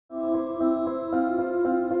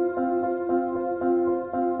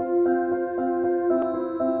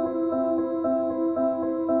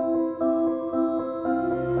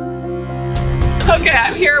Okay,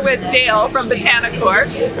 I'm here with Dale from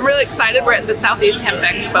Botanicor. I'm really excited. We're at the Southeast Hemp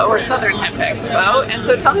Expo, or Southern Hemp Expo. And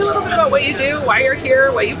so tell me a little bit about what you do, why you're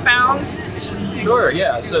here, what you found. Sure,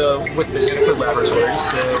 yeah. So with Mechanical Laboratories,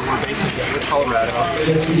 so we're based in Denver, Colorado,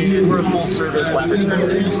 and we're a full-service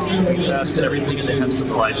laboratory. We test everything in the hemp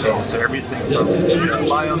supply chain, so everything from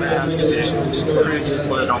biomass to fruit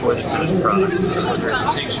distillate all the way to finished products. Whether it's a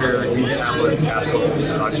tincture, new tablet, capsule,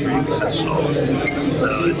 dog treat, we test it all.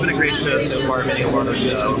 So it's been a great show so far, meeting a lot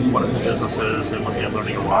of wonderful businesses and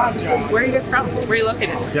learning a lot. Where are you guys from? Where are you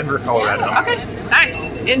located? Denver, Colorado. Okay, nice.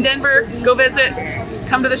 In Denver, go visit,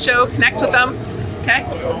 come to the show, connect with them. Okay,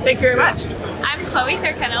 thank you very much. I'm Chloe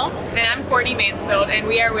Thurkennel. And I'm Courtney Mansfield, and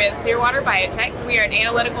we are with Clearwater Biotech. We are an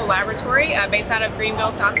analytical laboratory based out of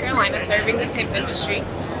Greenville, South Carolina, serving the hemp industry.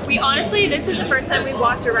 We honestly, this is the first time we've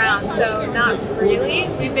walked around, so not really.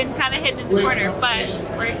 We've been kind of hidden in the corner, but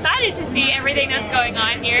we're excited to see everything that's going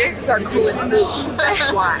on here. This is our coolest booth.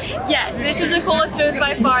 That's why. Yes, this is the coolest booth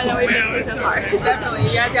by far that we've been to so far. Definitely,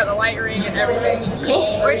 you guys got the light ring and everything.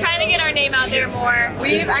 Cool. We're trying to get our name out there more.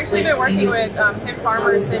 We've actually been working with hemp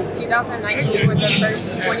farmers since 2019 when the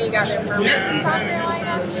first 20 got their permits in South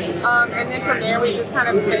Carolina. And then from there, we've just kind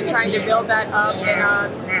of been trying to build that up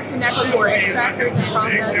and connect with more extractors and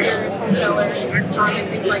processors, wholesalers, and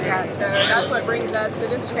things like that. So that's what brings us to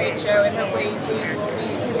this trade show, and hopefully we will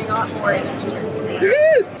be attending a lot more in the future.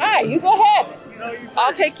 Woo! Hi, you go ahead.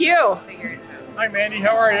 I'll take you. Hi, Mandy.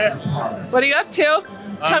 How are you? What are you up to?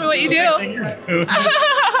 Tell me what you do.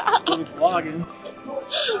 Vlogging.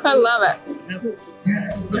 I love it.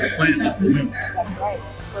 That's right.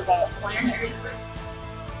 For the planet.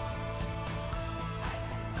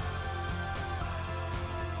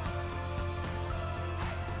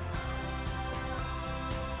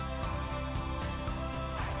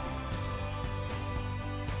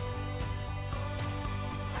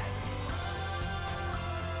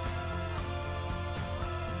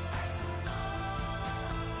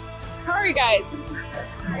 How are you guys?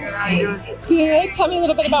 Good. Tell me a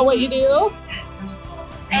little bit about what you do.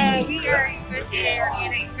 We are USDA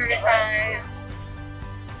organic certified.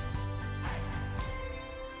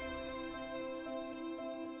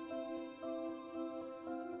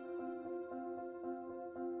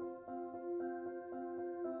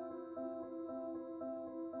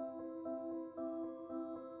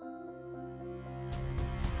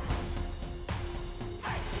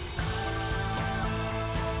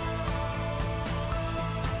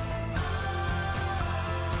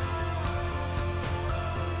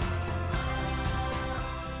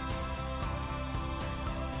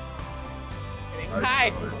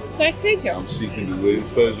 Hi. Nice to meet you. I'm Seeking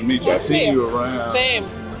Williams. Pleasure to meet you. I see you around.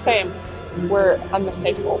 Same. We're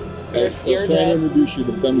unmistakable. I was trying to introduce you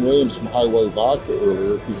to Ben Williams from Highway Vodka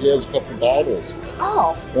earlier because he has a couple bottles.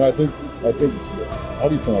 Oh. And I think it's, how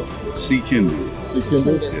do you pronounce it? Seekinder.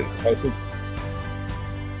 Seekinder? Yes. I think.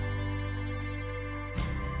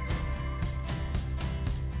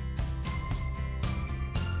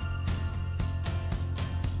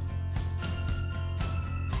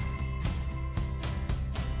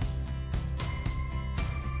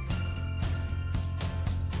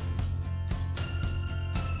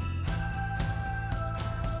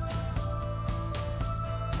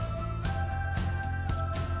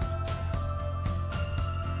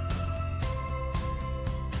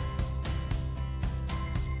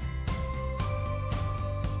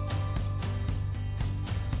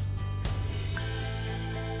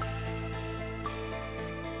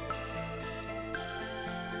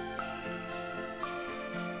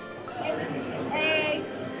 Hey.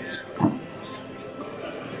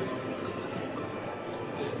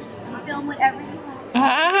 Film whatever you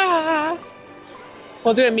want.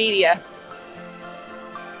 We'll do a media.